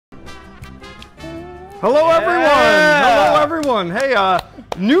Hello, everyone. Hello, everyone. Hey,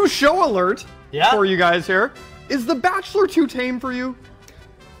 new show alert for you guys here. Is The Bachelor too tame for you?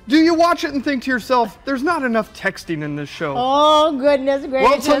 Do you watch it and think to yourself, there's not enough texting in this show? Oh, goodness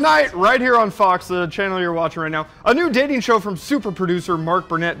gracious. Well, tonight, right here on Fox, the channel you're watching right now, a new dating show from super producer Mark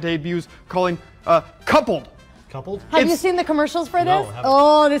Burnett debuts calling Coupled. Coupled? Have you seen the commercials for this? No, haven't.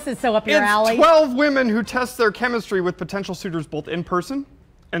 Oh, this is so up your alley. 12 women who test their chemistry with potential suitors both in person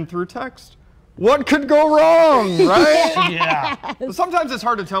and through text. What could go wrong, right? Yeah. Sometimes it's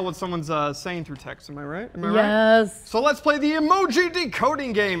hard to tell what someone's saying through text, am I right? Am I right? Yes. So let's play the emoji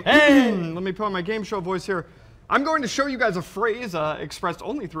decoding game. Hey! Let me put on my game show voice here. I'm going to show you guys a phrase expressed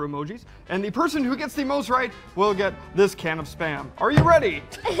only through emojis, and the person who gets the most right will get this can of Spam. Are you ready?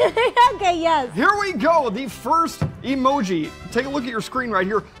 Okay, yes. Here we go, the first emoji. Take a look at your screen right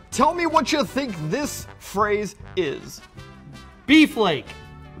here. Tell me what you think this phrase is. Bee flake.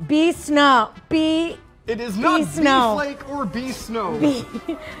 Bee snow. Bee. It is not bee snow. flake or bee snow.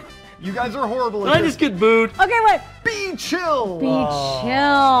 You guys are horrible Did at I this. just get booed? Okay, wait. Bee chill. Bee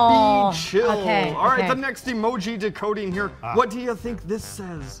chill. Bee chill. Okay. All right, okay. the next emoji decoding here. What do you think this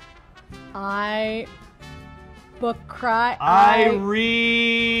says? I book cry. I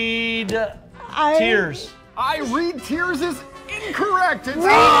read tears. I read tears is incorrect. It's Read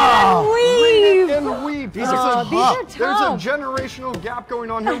and weep. Read and weep. These There's are a- tough. There's a generational gap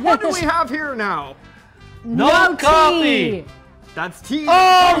going on here. What do we have here now? No coffee. tea. That's tea.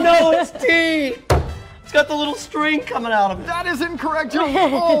 Oh no, it's tea. It's got the little string coming out of it. That is incorrect. You're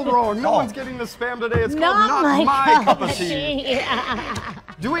all wrong. No one's getting the Spam today. It's called Not Not my My Cup of Tea.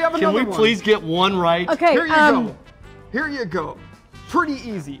 Do we have Can another we one? please get one right? Okay. Here you go. Here you go. Pretty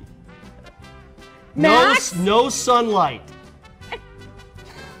easy. Max? No sunlight.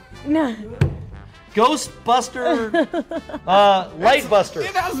 No. Ghostbuster. Lightbuster.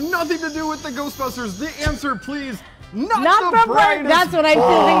 It has nothing to do with the Ghostbusters. The answer, please. Not Not the the bright. brightest. That's what I'm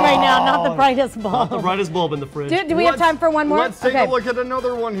feeling right now. Not the brightest The bulb. brightest bulb in the fridge. Do we have time for one more? Let's take a look at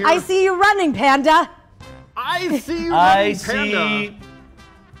another one here. I see you running, Panda. I see you I running, Panda. see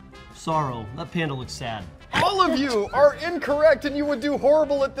sorrow. That panda looks sad. All of you are incorrect, and you would do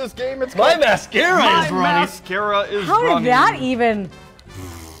horrible at this game. It's My called mascara My is running. Mascara is How running. did that even?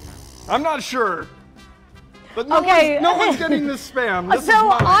 I'm not sure. But no, Okay. no one's getting this Spam. This is So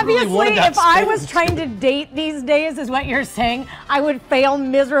mine. obviously, wanted that if I spam. was trying to date these days, is what you're saying, I would fail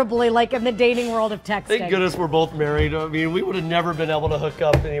miserably, like in the dating world of texting. Thank goodness we're both married. I mean, we would have never been able to hook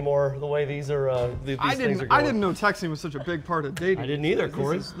up anymore the way these are. These things are going. I didn't know texting was such a big part of dating. I didn't either,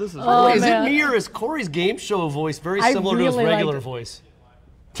 Cory. This is Oh, really, Is it man. me or is Cory's game show voice very I similar to his really regular liked- voice?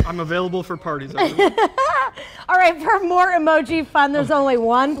 I'm available for parties. everyone. All right, for more emoji fun, there's only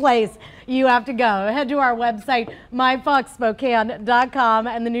one place you have to go. Head to our website, myfoxspokane.com,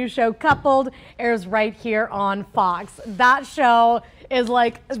 and the new show Coupled airs right here on Fox. That show is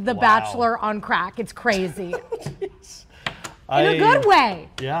like The Bachelor on crack. It's crazy. In a good way.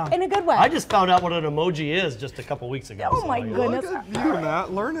 Yeah. In a good way. I just found out what an emoji is just a couple weeks ago. Oh my you know. goodness. Look at you,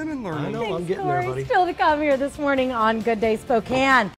 Matt. Learning and learning. I know, I'm Thanks, getting there, Cory. buddy. Still to come here this morning on Good Day Spokane.